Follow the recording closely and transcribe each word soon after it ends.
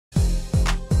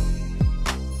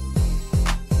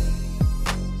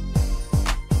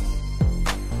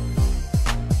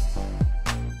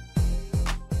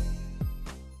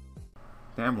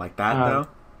Damn, like that Uh, though?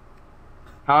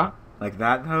 huh? Like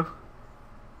that though?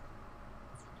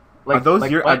 Are those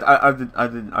Like your what? are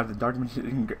the Dark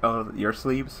Magician your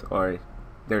sleeves or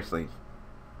their sleeves?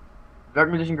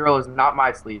 Dark Magician Girl is not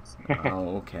my sleeves.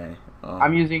 Oh, okay. Oh,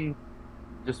 I'm using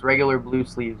just regular blue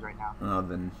sleeves right now. oh,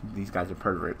 then these guys are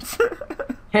perverts.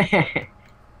 I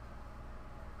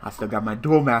still got my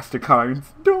Duel Master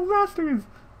cards. Duel Masters!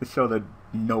 The show that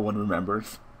no one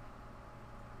remembers.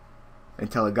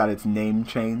 Until it got its name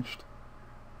changed.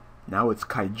 Now it's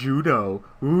Kaijudo.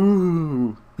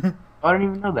 Ooh! Oh, I didn't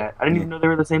even know that. I didn't Yeah, even know they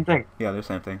were the same thing. yeah, they're the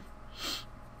same thing.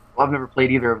 Well, I've never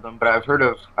played either of them, but I've heard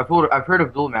of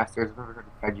Duel Masters. I've never heard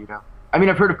of Kaijudo. I mean,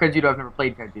 I've heard of Kaijudo. I've never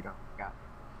played Kaijudo. Yeah,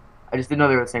 I just didn't know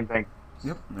they were the same thing.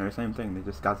 Yep, they're the same thing. They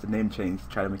just got the name changed to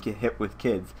try to make it hip with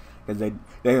kids. Because they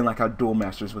didn't like how Duel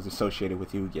Masters was associated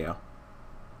with Yu-Gi-Oh!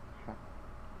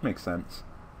 Makes sense.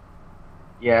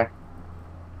 Yeah.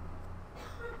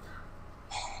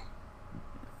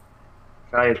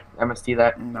 Should I MST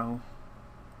that? No.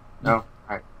 No. All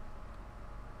right.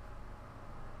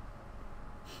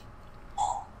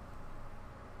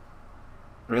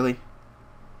 Really?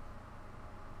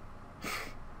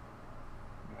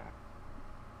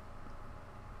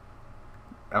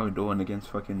 I was doing against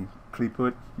fucking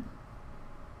Qliphoth.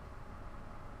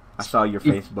 I saw your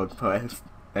Facebook post.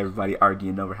 Everybody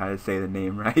arguing over how to say the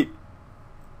name right.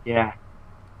 Yeah.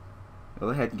 Go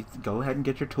ahead and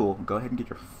get your tool. Go ahead and get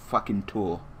your fucking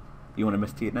tool. You want to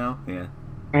miss it now? Yeah.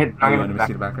 I'm Oh, you gonna want to be miss back.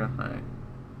 the background? Alright.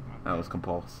 That was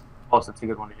compulse. Also, it's a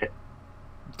good one to hit.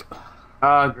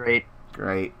 Oh, great.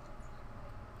 Great.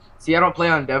 See, I don't play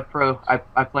on Dev Pro.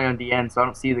 I play on DN, so I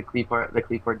don't see the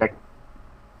Qliphoth deck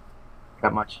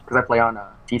that much because I play on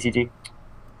TCG.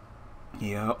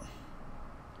 Yep.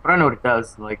 But I know what it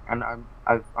does. Like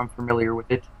I'm familiar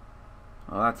with it.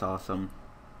 Well, that's awesome.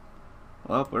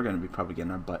 Well, we're gonna be probably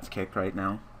getting our butts kicked right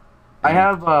now. I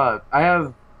have.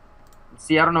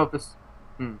 See, I don't know if this.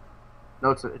 No,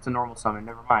 it's a normal summon.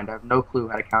 Never mind. I have no clue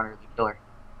how to counter the killer.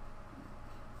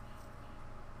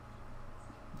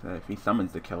 So if he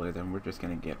summons the killer, then we're just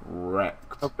gonna get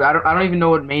wrecked. Nope, I don't even know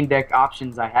what main deck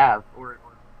options I have, or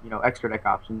extra deck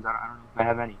options. I don't know if I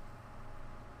have any.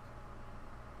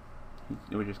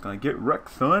 We're just gonna get wrecked,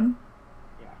 son.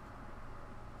 Yeah.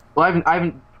 Well, I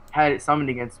haven't had it summoned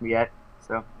against me yet,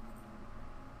 so.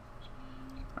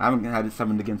 I haven't had it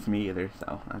summoned against me either,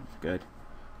 so that's good.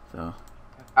 So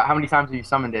How many times have you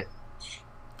summoned it?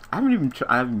 I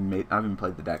haven't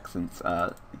played the deck since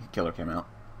Killer came out.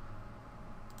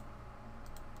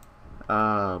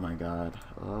 Oh my god.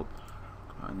 Oh,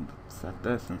 go ahead and set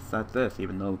this and set this,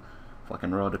 even though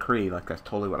fucking Royal Decree, like that's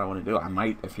totally what I want to do. I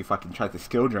might if he fucking tries to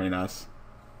skill drain us.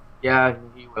 Yeah,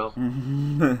 he will.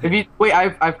 If you wait, I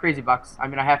have crazy bucks. I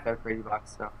mean, I have to have crazy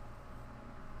bucks. So.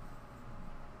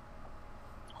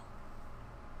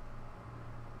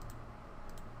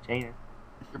 Chain it.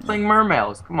 You're playing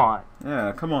Mermails. Come on.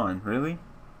 Yeah, come on, really?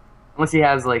 Unless he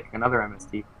has like another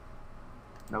MST.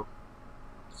 Nope.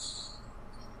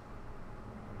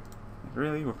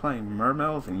 Really? We're playing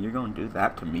Mermails and you're gonna do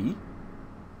that to me?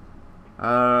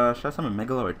 Should I summon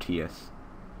Megalo or Tias?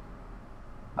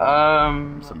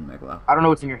 Some Megalo. I don't know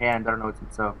what's in your hand. I don't know what's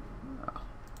in so. Oh.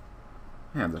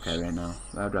 Hand's okay right now.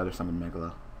 I'd rather summon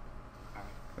Megalo.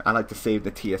 I like to save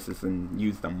the TSs and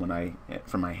use them when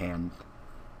from my hand.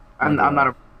 I'm not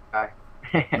a guy.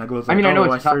 Megalo's I like, mean, I know oh,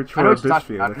 what I you're search I know for a what you're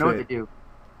talking Bishfield. about. I know what they do.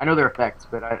 I know their effects,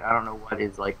 but I don't know what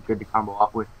is like good to combo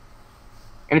off with.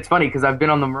 And it's funny because I've been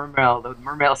on the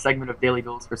Mermail segment of Daily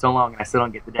Duels for so long, and I still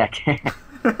don't get the deck.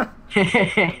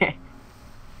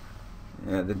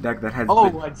 Yeah, the deck that has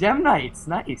Gem Knights,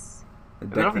 nice. the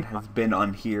deck that has been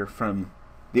on here from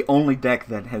the only deck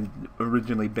that has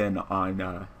originally been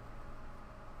on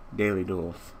Daily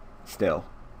Duels. Still.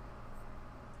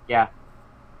 Yeah.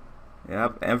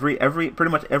 Yep. Pretty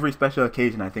much every special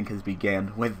occasion I think has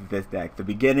began with this deck. The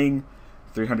beginning,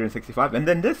 365, and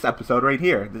then this episode right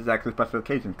here. This is actually a special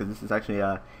occasion because this is actually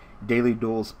Daily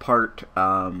Duels part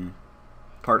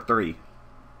 3.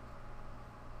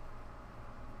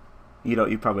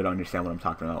 You probably don't understand what I'm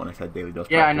talking about when I said Daily Duels.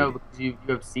 Yeah, part I know 3. because you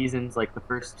have seasons like the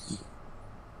first.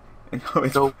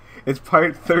 No, it's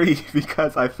part 3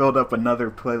 because I filled up another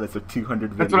playlist of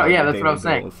 200 videos. That's what I was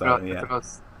saying. Duels, so, yeah.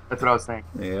 That's what I was saying.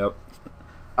 Yep.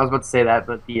 I was about to say that,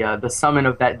 but the summon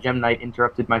of that Gem Knight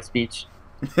interrupted my speech.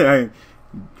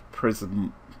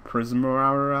 Prismora,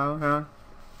 Prismora,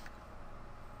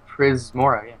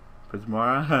 yeah.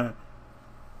 Prismora.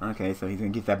 Okay, so he's gonna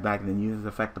get that back and then use his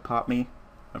effect to pop me,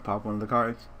 or pop one of the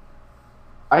cards.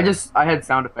 I had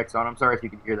sound effects on. I'm sorry if you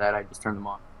could hear that. I just turned them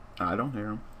on. I don't hear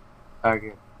him.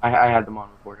 Okay. I had them on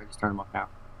before. I just turned them off now.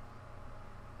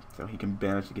 So he can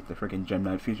manage to get the freaking Gem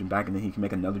Knight fusion back, and then he can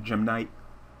make another Gem Knight.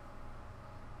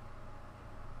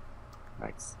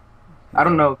 Nice. I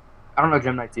don't know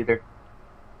Gem Knights either.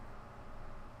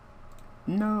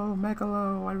 No,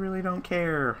 Megalo, I really don't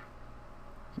care.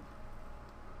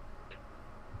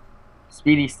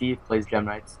 Speedy Steve plays Gem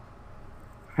Knights.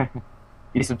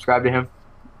 You subscribe to him?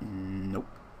 Nope.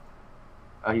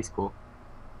 Oh, he's cool.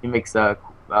 He makes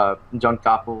Junk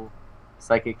Topple,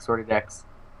 Psychic sort of decks,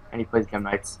 and he plays Gem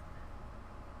Knights.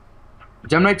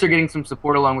 Gem Knights are getting some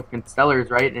support along with Constellars,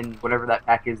 right? And whatever that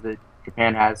pack is that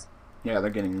Japan has. Yeah,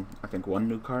 they're getting, I think, one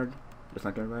new card, just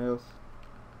like everybody else.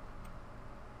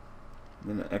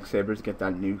 Then the X-Sabers get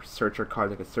that new Searcher card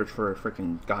that can search for a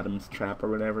freaking Godham's Trap or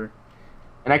whatever.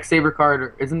 An X-Saber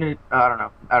card, isn't it? I don't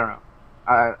know.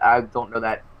 I don't know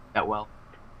that well.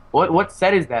 What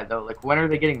set is that, though? Like, when are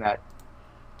they getting that?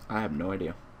 I have no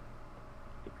idea.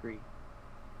 Decree.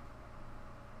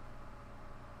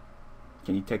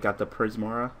 Can you take out the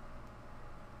Prismara?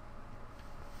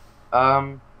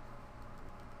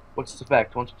 What's its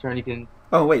effect? Once per turn, you can...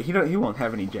 Oh, wait, he won't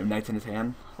have any Gem Knights in his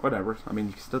hand. Whatever. I mean,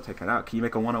 you can still take it out. Can you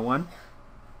make a 101?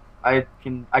 I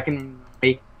can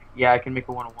make... Yeah, I can make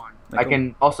a 101. I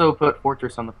can also put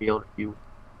Fortress on the field if you...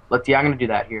 Yeah, I'm gonna do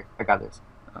that. Here, I got this.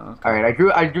 Okay. Alright,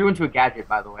 I drew into a gadget,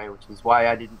 by the way, which is why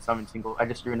I didn't summon single... I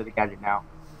just drew into the gadget now.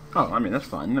 Oh, I mean, that's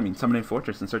fine. I mean, summoning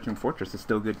Fortress and searching Fortress is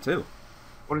still good, too.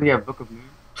 What does he have? Book of Moon?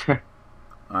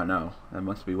 Oh, no. That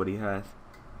must be what he has.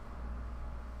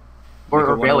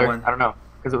 Or Veiler. I don't know.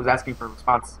 Because it was asking for a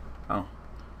response. Oh.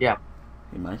 Yeah.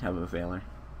 He might have a Veiler.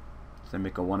 So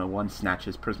make a 101, snatch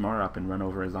his Prismara up, and run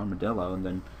over his Armadillo, and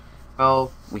then...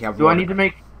 Well, we have I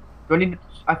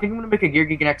think I'm gonna make a Gear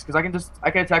Geek X because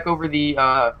I can attack over the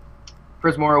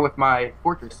Prismora with my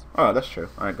Fortress. Oh, that's true.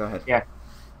 All right, go ahead. Yeah.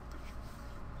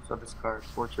 So this card,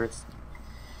 Fortress.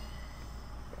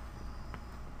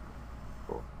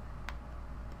 Cool.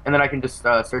 And then I can just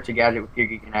search a gadget with Gear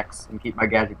Geek X and keep my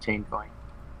gadget chain going.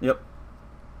 Yep.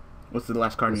 What's the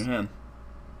last card in your hand?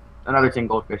 Another 10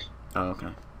 Goldfish. Oh, okay.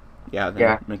 Yeah.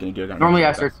 Yeah. Making a Gear Geek. Normally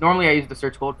I use the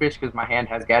search Goldfish because my hand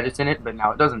has gadgets in it, but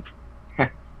now it doesn't.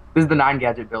 This is the 9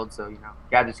 gadget build, so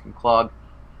gadgets can clog.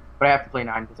 But I have to play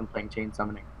 9 because I'm playing Chain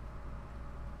Summoning.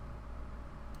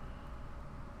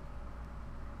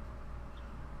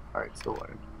 Alright, so what?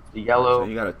 The yellow. So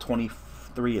you got a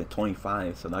 23, a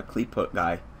 25, so that Qliphoth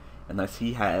guy, unless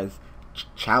he has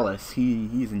Chalice,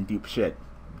 he's in deep shit.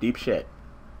 Deep shit.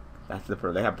 That's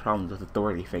they have problems with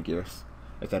authority figures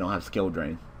if they don't have skill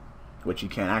drain, which you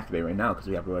can't activate right now because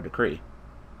we have Royal Decree.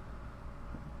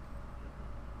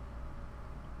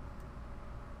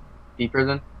 Deep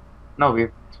Prison? No, we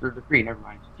have Decree, never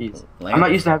mind. Jeez. Lance? I'm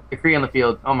not used to having Decree on the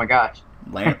field. Oh my gosh.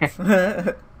 Lance?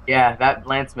 Yeah, that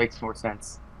Lance makes more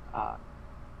sense.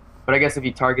 But I guess if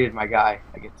you targeted my guy,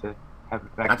 I get to have an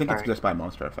effect. I think it's just by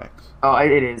monster effects. Oh,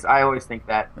 it is. I always think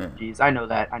that. Yeah. Jeez, I know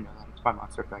that. It's by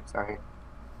monster effects. Alright.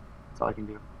 That's all I can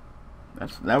do.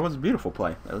 That was a beautiful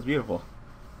play. That was beautiful.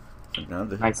 So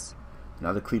Nice.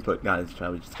 Now the Qliphoth guy is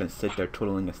probably just gonna sit there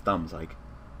twiddling his thumbs like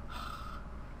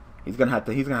he's gonna have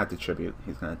to tribute.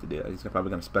 He's gonna have to do it. He's probably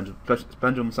gonna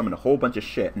Pendulum summon a whole bunch of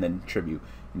shit and then tribute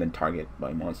and then target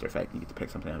by monster effect. You get to pick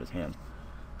something out of his hand.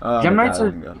 Gem Knights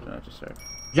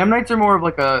are more of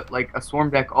like a swarm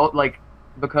deck,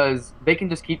 because they can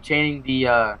just keep chaining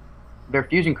their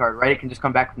fusion card, right? It can just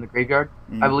come back from the graveyard,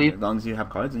 I believe. As long as you have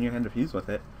cards in your hand to fuse with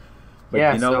it. But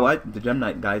yeah, you know what? The Gem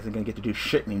Knight guys aren't gonna get to do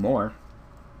shit anymore.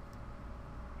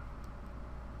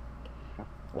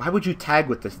 Why would you tag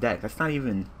with this deck? That's not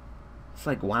even. It's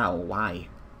like, wow, why?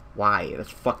 That's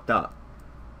fucked up.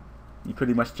 You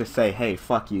pretty much just say, hey,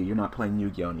 fuck you, you're not playing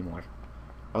Yu-Gi-Oh anymore.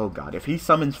 Oh god, if he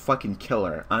summons fucking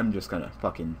Killer, I'm just gonna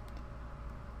fucking...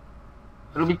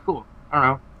 It'll be cool. I don't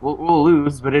know. We'll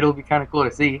lose, but it'll be kind of cool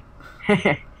to see.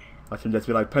 Watch him just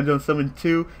be like, Pendulum summon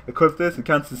 2, equip this, it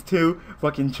counts as 2,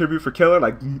 fucking tribute for Killer,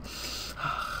 like...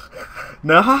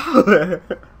 No!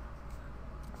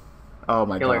 Oh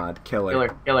my god,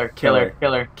 Killer.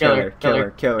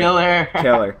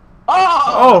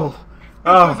 Oh! It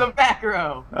was a back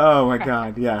row! Oh my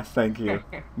god, yes, thank you.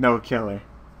 No Killer.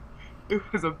 It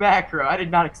was a back row. I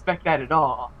did not expect that at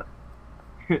all.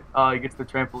 Oh, he gets the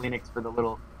Trampolinix for the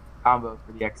little combo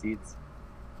for the X-Seeds.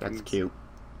 That's cute.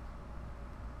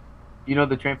 You know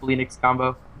the Trampolinix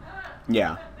combo?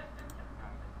 Yeah.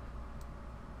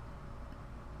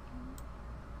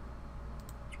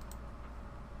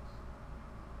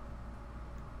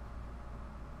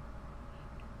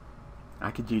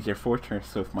 I could use your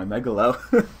Fortress with my Megalo.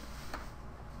 Do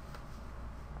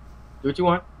what you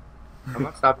want. I'm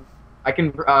not stopping. I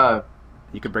can,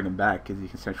 You can bring him back, because you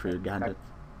can search for your gadgets.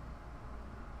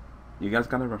 You guys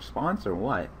got a response or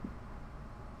what?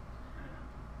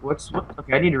 What?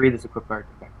 Okay, I need to read this equip card.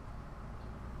 Okay.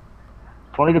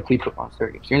 Only the Qliphoth monster.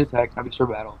 Exchange attack, cannot be destroyed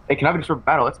by battle. Hey, cannot be destroyed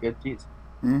by battle. That's good. Jeez.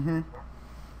 Mm-hmm.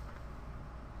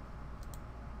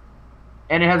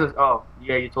 And it has a. Oh,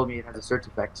 yeah, you told me it has a search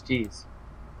effect. Jeez.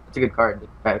 That's a good card.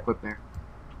 That equip there.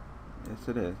 Yes,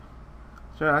 it is.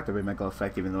 Sure, I activate Mega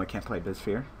Effect even though I can't play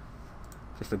Bisphere.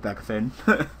 Just a deck thing.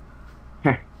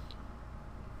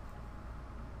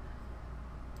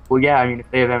 Well, yeah, I mean, if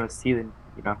they have MST, then,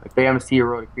 you know, if they have MST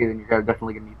Heroic 3, then you're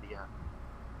definitely going to need the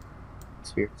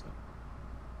Sphere. So.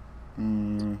 I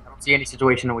don't see any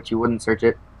situation in which you wouldn't search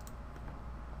it.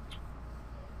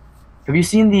 Have you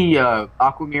seen the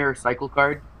Aquamirror Cycle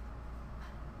card?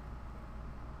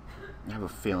 I have a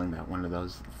feeling that one of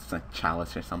those is like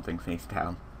Chalice or something face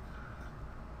down.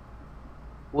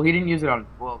 Well, he didn't use it on.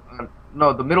 Well,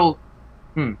 no, the middle.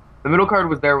 The middle card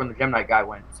was there when the Gem Knight guy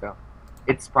went, so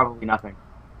it's probably nothing.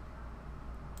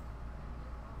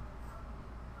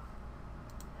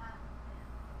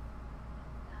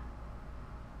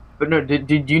 But no,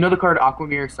 do you know the card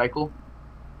Aquamirror Cycle?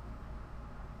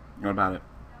 What about it?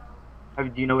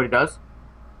 Do you know what it does?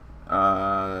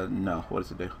 No. What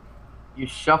does it do? You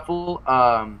shuffle.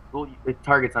 Well, it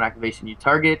targets on activation. You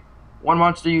target one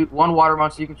water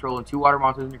monster you control, and 2 water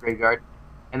monsters in your graveyard.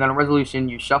 And then on resolution,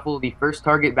 you shuffle the first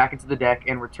target back into the deck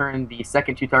and return the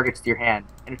second 2 targets to your hand.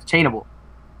 And it's chainable.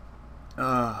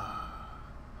 I'm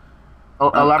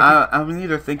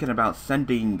either thinking about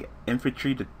sending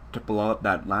infantry to blow up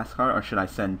that last card, or should I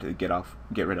send to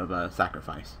get rid of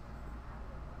sacrifice?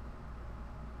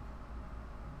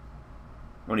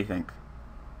 What do you think?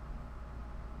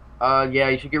 Yeah,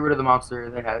 you should get rid of the monster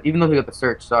they have, even though they got the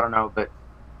search. So I don't know, but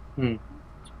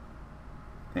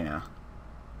yeah,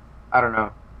 I don't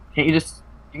know. You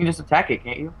can just attack it,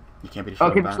 can't you? You can't be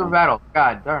destroyed. Okay, destroy battle.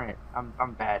 God darn it,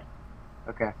 I'm bad.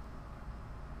 Okay.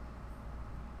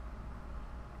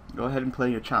 Go ahead and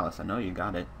play your Chalice. I know you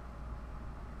got it.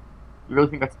 You really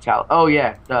think that's a challenge? Oh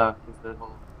yeah, duh. It's the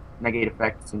whole negate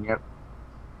effects, and yep.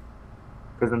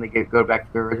 Because then they go back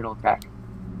to their original attack.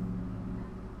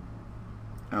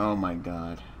 Oh my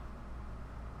god.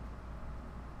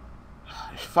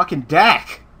 This fucking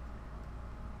deck!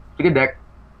 It's a good deck.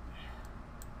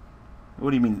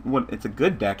 What do you mean? What? It's a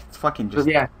good deck. It's fucking just.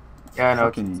 Yeah. Yeah, I know.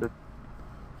 Fucking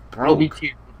it'll be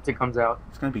tier once it comes out.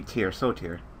 It's gonna be tier, so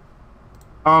tier.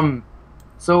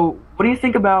 So what do you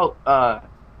think about are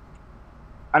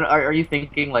you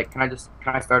thinking, like, can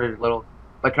I start a little,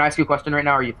 like, can I ask you a question right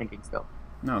now, or are you thinking still?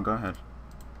 No, go ahead.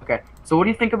 Okay, so what do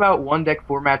you think about one deck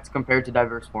formats compared to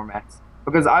diverse formats?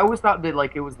 Because I always thought that,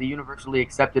 like, it was the universally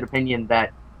accepted opinion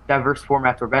that diverse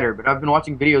formats were better, but I've been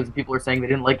watching videos and people are saying they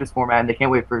didn't like this format and they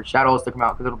can't wait for Shadows to come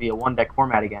out because it'll be a one deck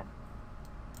format again.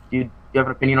 Do you have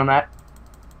an opinion on that?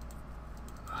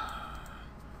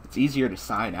 It's easier to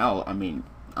side out. I mean,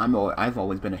 I've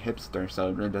always been a hipster, so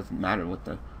it really doesn't matter what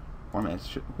the format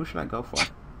is. Who should I go for?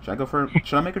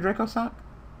 Should I make a Draco Sock?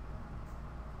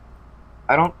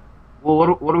 I don't.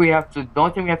 Well, what do we have to? The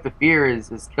only thing we have to fear is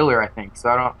killer, I think. So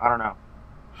I don't know.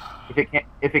 If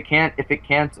it can't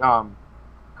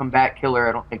combat killer,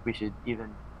 I don't think we should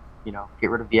even, get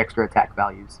rid of the extra attack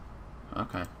values.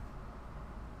 Okay.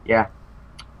 Yeah.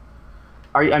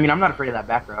 I mean, I'm not afraid of that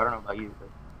back row. I don't know about you. But...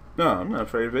 No, I'm not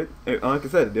afraid of it. Like I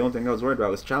said, the only thing I was worried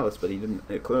about was Chalice, but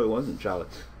it clearly wasn't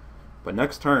Chalice. But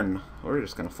next turn, we're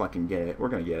just gonna fucking get it. We're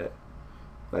gonna get it.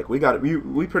 Like, we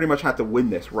pretty much have to win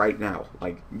this right now.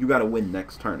 Like, you gotta win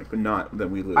next turn. If not,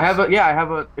 then we lose. I have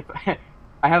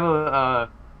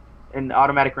an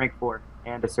automatic rank 4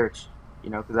 and a search,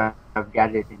 because I have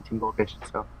gadget and team goldfish,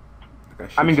 so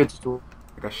I'm in good situation.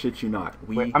 Like, I shit you not.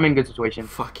 I'm in good situation.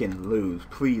 Fucking lose,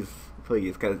 please,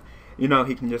 because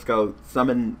he can just go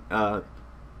summon.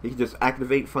 He can just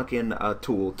activate fucking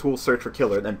tool search for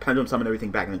killer, then pendulum summon everything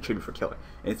back, and then tribute for killer.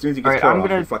 And as soon as he gets killed off,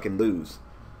 you fucking lose.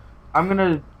 I'm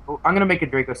gonna make a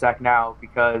Draco Sack now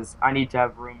because I need to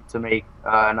have room to make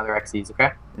another XCs.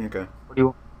 Okay. Okay. What do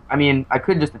you? I mean, I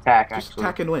could just attack. Just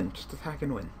attack and win. Just attack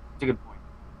and win. That's a good point.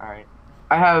 All right.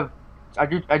 I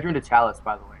drew into Chalice,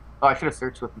 by the way. Oh, I should have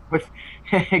searched with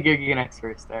Gigan X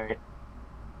first. All right.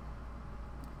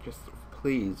 Just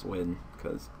please win,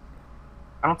 because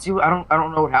I don't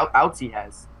know what outs he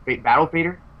has. Battle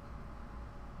Fader.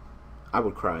 I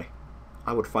would cry.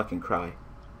 I would fucking cry.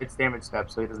 It's damage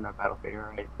step, so he doesn't have Battle Fader.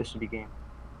 All right, this should be game.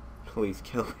 Please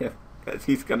kill him, because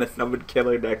he's gonna summon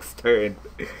killer next turn.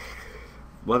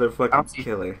 Motherfucking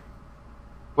killer.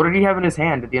 What did he have in his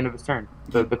hand at the end of his turn?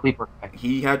 The Qliphoth guy.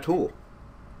 He had tool.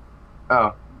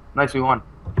 Oh, nice, we won.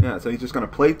 Yeah, so he's just gonna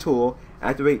play tool,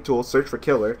 activate tool, search for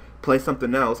killer, play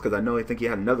something else, because I know I think he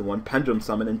had another one, Pendulum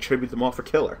Summon, and tribute them all for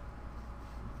Killer.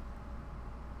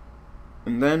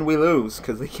 And then we lose,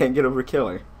 because they can't get over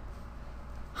Killer.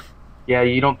 Yeah,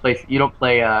 you don't play,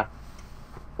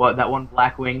 what, that one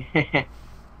Blackwing?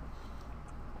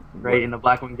 Right, in the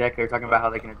Blackwing deck, they were talking about how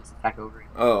they can just attack over it.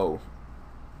 Oh.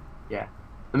 Yeah.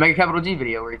 The Mega Capital G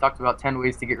video, where he talked about 10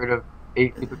 ways to get rid of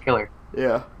a super killer.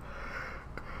 Yeah.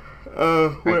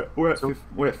 Right.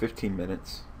 We're at 15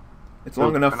 minutes. It's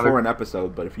long enough for an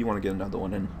episode, but if you want to get another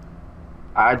one in.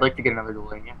 I'd like to get another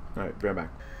dueling, yeah. Alright, be right back.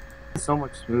 It's so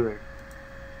much smoother.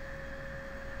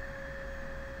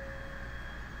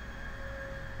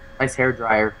 Nice hair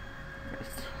dryer.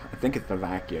 I think it's the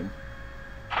vacuum.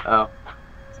 Oh.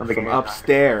 Something From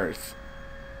upstairs.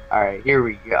 Alright, here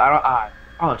we go. I don't.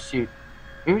 Oh, shoot.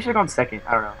 Maybe we should have gone second.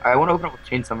 I don't know. I want to open up with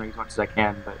chain summoning as much as I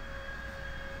can, but.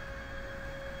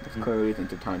 This clearly isn't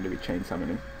the time to be chain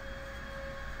summoning.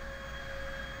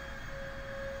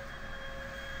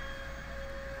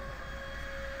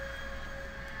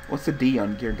 What's the D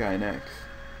on Gear Guy X?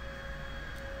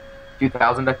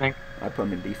 2000, I think. I put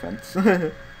him in defense.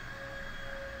 Okay.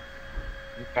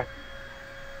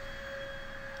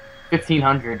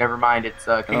 1500. Never mind. It's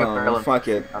King of Parallel. Fuck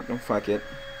it. Fuck it.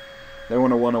 They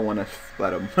want a 101. I let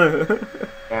them.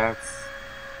 Yeah.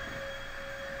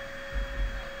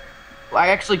 Well, I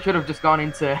actually could have just gone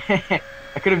into. I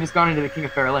could have just gone into the King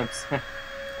of Paralymps.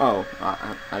 Oh,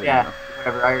 I didn't yeah. know.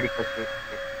 Whatever. I already clicked it.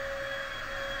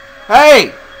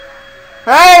 Hey!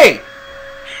 Hey!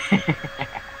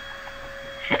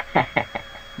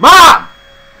 Mom!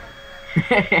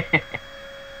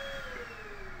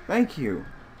 Thank you.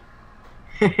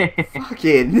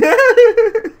 Fucking. Let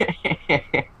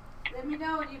me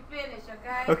know when you finish,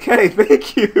 okay? Okay,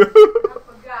 thank you. I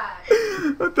forgot.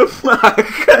 What the fuck?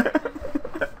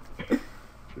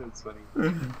 That's funny.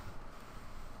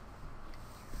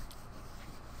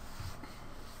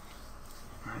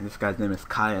 This guy's name is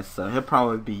Kaius, so he'll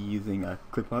probably be using a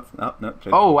Qliphoth. Oh, no.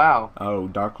 Oh, wow. Oh,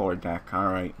 Dark Lord deck.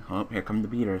 Alright. Oh, here come the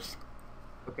beaters.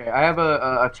 Okay, I have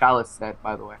a chalice set,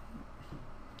 by the way.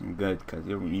 Good, because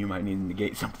you might need to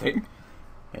negate something.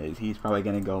 As he's probably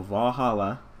going to go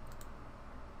Valhalla.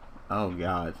 Oh,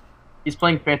 God. He's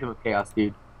playing Phantom of Chaos,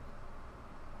 dude.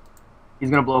 He's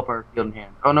going to blow up our field in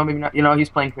hand. Oh, no, maybe not. You know, he's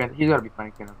playing Phantom. He's got to be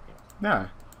playing Phantom of Chaos. Yeah.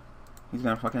 He's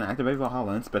going to fucking activate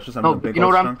Valhalla and special summon a big you know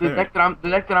old what strong the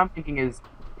deck that I'm thinking is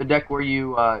the deck where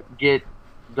you get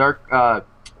Dark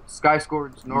Sky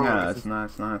Scourge Norway. No, it's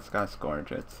not Sky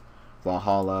Scourge. It's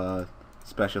Valhalla,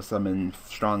 special summon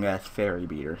strong ass fairy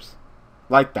beaters.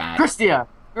 Like that. Christia!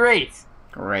 Great!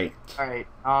 Great. Alright,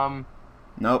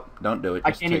 Nope, don't do it.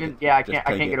 I can't even I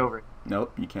can't get over it.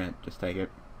 Nope, you can't. Just take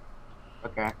it.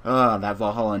 Okay. That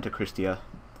Valhalla into Christia.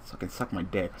 Fucking suck my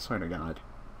dick, I swear to God.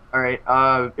 Alright,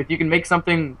 if you can make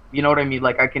something, you know what I mean,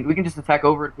 like we can just attack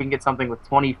over it if we can get something with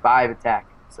 25 attack.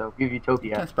 So give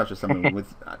Utopia. I can't special summon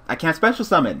with I can't special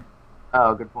summon.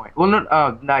 Oh, good point. Well, no,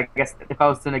 I guess if I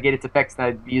was to negate its effects, then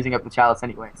I'd be using up the chalice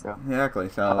anyway. So exactly.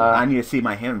 So I need to see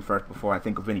my hand first before I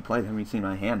think of any plays. I haven't seen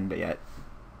my hand yet.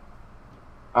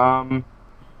 You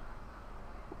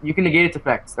can negate its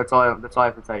effects. That's all I have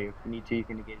to tell you. If you need to, you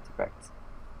can negate its effects.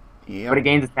 Yeah. But it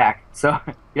gains attack, so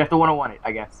you have to 101 it,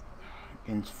 I guess.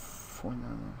 Gains 4,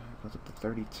 goes up to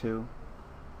 32.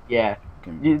 Yeah.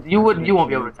 You won't be able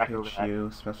to attack over that. You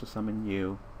special summon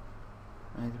you.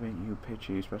 Activate you, pitch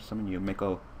you, special summon you, make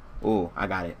a. Oh, I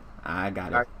got it.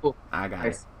 Alright, cool. I got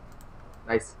Nice. it.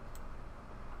 Nice.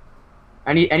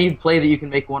 Any play that you can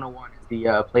make 101 is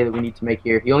the play that we need to make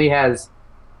here. He only has.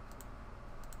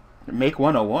 Make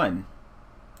 101.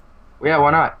 Well, yeah, why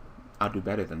not? I'll do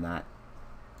better than that.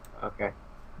 Okay.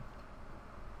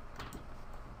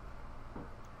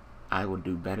 I will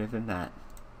do better than that.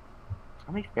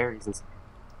 How many fairies is?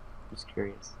 I'm just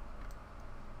curious.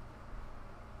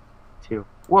 2.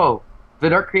 Whoa! The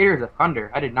Dark Creator is a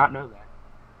thunder. I did not know that.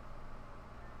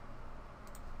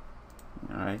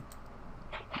 Alright.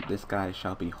 This guy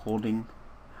shall be holding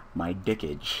my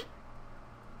dickage.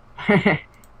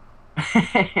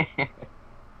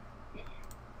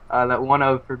 That one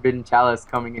of Forbidden Chalice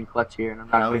coming in clutch here, and I'm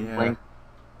not even playing.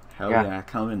 Hell yeah,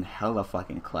 coming hella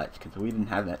fucking clutch, because we didn't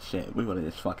have that shit. We would have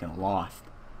just fucking lost.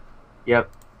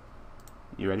 Yep.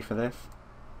 You ready for this?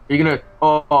 You're gonna.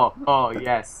 Oh,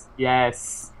 yes.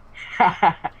 Yes.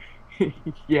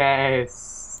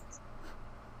 Yes.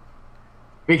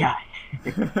 Big guy.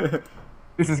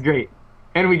 This is great.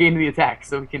 And we gain the attack,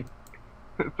 so we can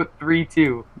put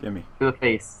 3-2 Gimme. to the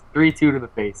face. 3-2 to the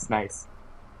face. Nice.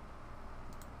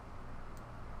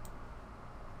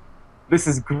 This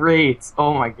is great.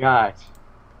 Oh my gosh.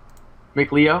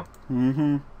 Make Leo?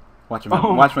 Mm-hmm. Watch him.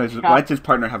 Oh watch my his, God. watch his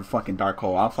partner have a fucking dark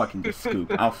hole. I'll fucking just scoop.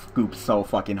 I'll scoop so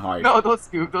fucking hard. No, don't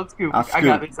scoop. Don't scoop. I'll I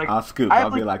got scoop. this. Like, I'll scoop. I have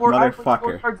I'll be like, I have like 4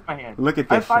 motherfucker. cards in my hand. Look at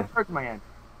I have this 5 shit. cards in my hand.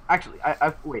 Actually, I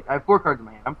have 4 cards in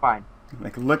my hand. I'm fine.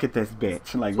 Like, look at this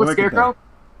bitch. Like, What, look at Scarecrow? that.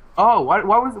 Oh, why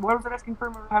was it asking for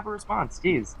him to have a response?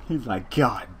 Jeez. He's like,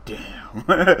 God damn.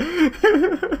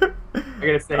 I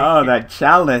gotta say. Oh, that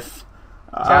chalice.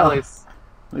 Oh, Chalice.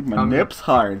 like my Tell me. nips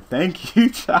hard. Thank you,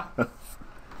 chalice.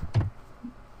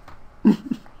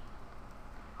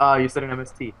 You said an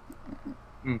MST.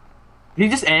 Did he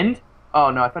just end?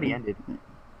 Oh no, I thought he ended.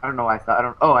 I don't know why I thought.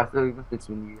 I thought it's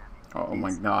when you. Oh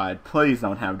my God! Please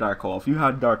don't have dark hole. If you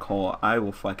have dark hole, I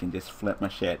will fucking just flip my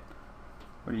shit.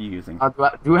 What are you using?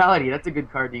 Duality. That's a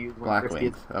good card to use. When Black Christie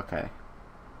Wings. Okay.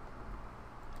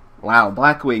 Wow,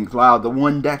 Black Wings. Wow, the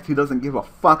one deck who doesn't give a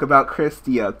fuck about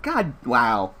Christia. God,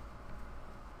 wow.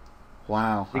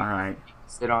 Wow. All right.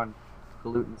 Sit on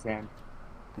Gluten's hand.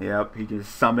 Yep. He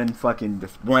just summoned fucking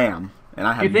just wham, and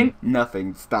I You had think-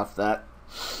 nothing. Stop that.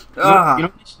 You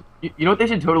know, you know what they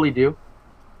should totally do?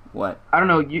 What? I don't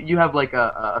know. You have like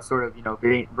a sort of, if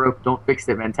it ain't broke, don't fix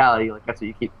it mentality. Like that's what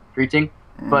you keep preaching.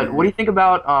 But what do you think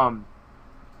about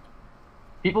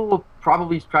people will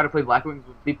probably try to play Black Wings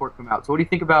when Qliphoth come out. So what do you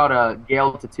think about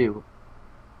Gale to 2?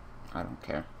 I don't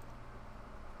care.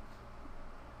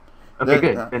 Okay,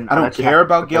 good. Then, I don't that should care happen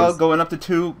about Gale because- going up to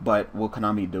 2, but will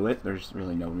Konami do it? There's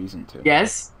really no reason to.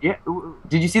 Yes. Yeah.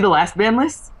 Did you see the last ban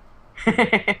list?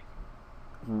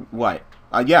 What?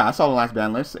 Yeah, I saw the last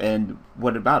ban list, and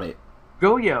what about it?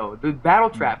 Goyo, the battle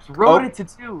traps, rode it to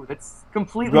 2. That's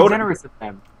completely Rode it- generous of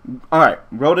them. Alright,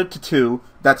 wrote it to 2.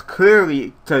 That's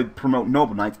clearly to promote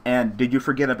Noble Knights. And did you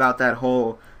forget about that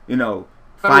whole, Federal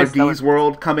 5D's Stellar.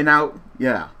 world coming out?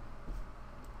 Yeah.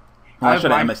 Oh, I have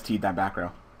should have mine- MST'd that back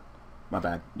row. My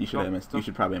bad. You should have Don't- You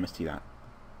should probably MST that.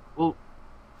 Well,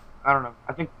 I don't know.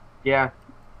 I think, yeah,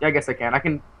 I guess I can. I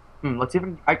can. Let's see if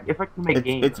I can make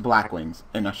games. It's Black Wings,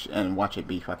 and watch it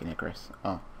be fucking Icarus.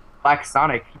 Oh. Black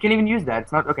Sonic. You can't even use that.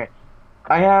 It's not okay.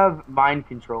 I have mind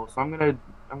control, so I'm gonna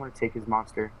take his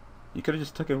monster. You could have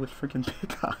just took it with freaking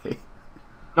Big Eye.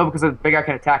 No, because the big guy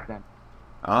can attack then.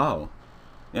 Oh.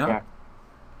 Yeah. Yeah.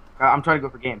 I'm trying to go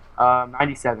for game.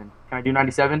 97. Can I do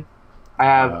 97? I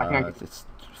have. I think I can, It's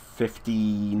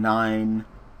 59,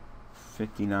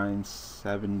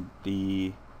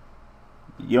 70.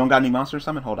 You don't got any monster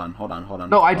summon? Hold on. No, I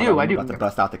Hold do, on, I I'm do. about to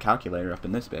bust out the calculator up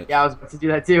in this bitch. yeah, I was about to do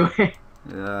that too.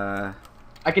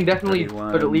 I can definitely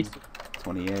 31, put at least.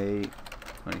 28,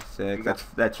 26.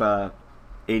 That's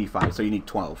 85. So you need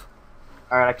 12.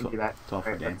 All right, I can do that. 12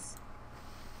 for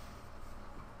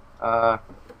All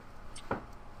right,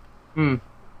 game.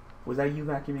 Was that you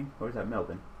vacuuming, or was that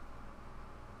Melvin?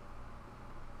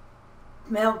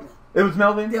 Melvin. It was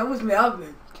Melvin. That was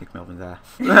Melvin. Kick Melvin's ass.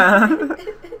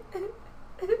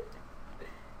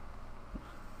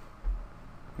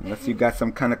 Unless you got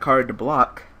some kind of card to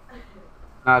block.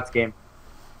 No, it's game.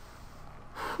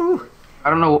 Whew. I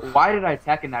don't know why did I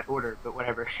attack in that order, but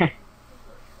whatever.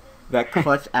 That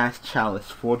clutch ass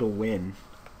chalice for the win.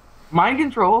 Mind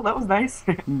control, that was nice.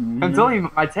 I'm telling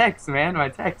you, my text, man, my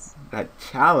text. That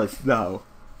chalice though.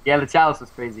 Yeah, the chalice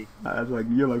was crazy. I was like,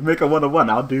 you're like, make a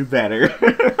 1-1, I'll do better.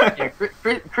 Yeah,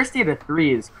 Christie to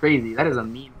 3 is crazy. That is a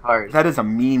mean card. That is a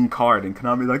mean card, and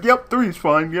Konami's like, yep, 3's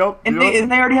fine, yep. And they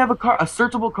already have a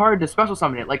searchable card to special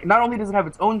summon it. Like, not only does it have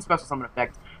its own special summon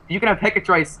effect, but you can have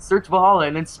Hecatrice search Valhalla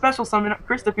and then special summon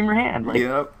Kristoff in your hand. Like,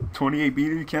 Yep, 28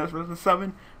 beater, you can't special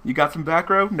summon. You got some back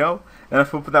row? No. And I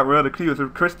flip that row to Cleo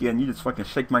with Christie, and you just fucking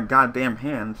shake my goddamn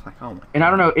hand. It's like, oh my. and I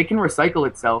don't know, it can recycle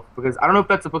itself because I don't know if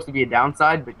that's supposed to be a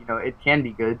downside, but it can be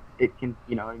good. It can,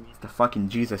 what I mean. It's the fucking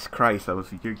Jesus Christ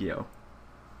of Yu-Gi-Oh.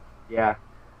 Yeah.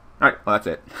 Alright, well that's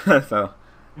it. So,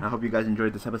 I hope you guys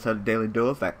enjoyed this episode of Daily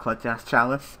Duels, that clutch ass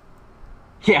chalice.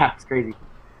 Yeah, it's crazy.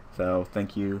 So,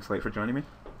 thank you, Slate, for joining me.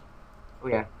 Oh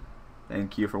yeah.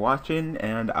 Thank you for watching,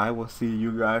 and I will see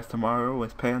you guys tomorrow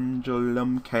with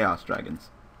Pendulum Chaos Dragons.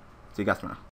 See you guys tomorrow.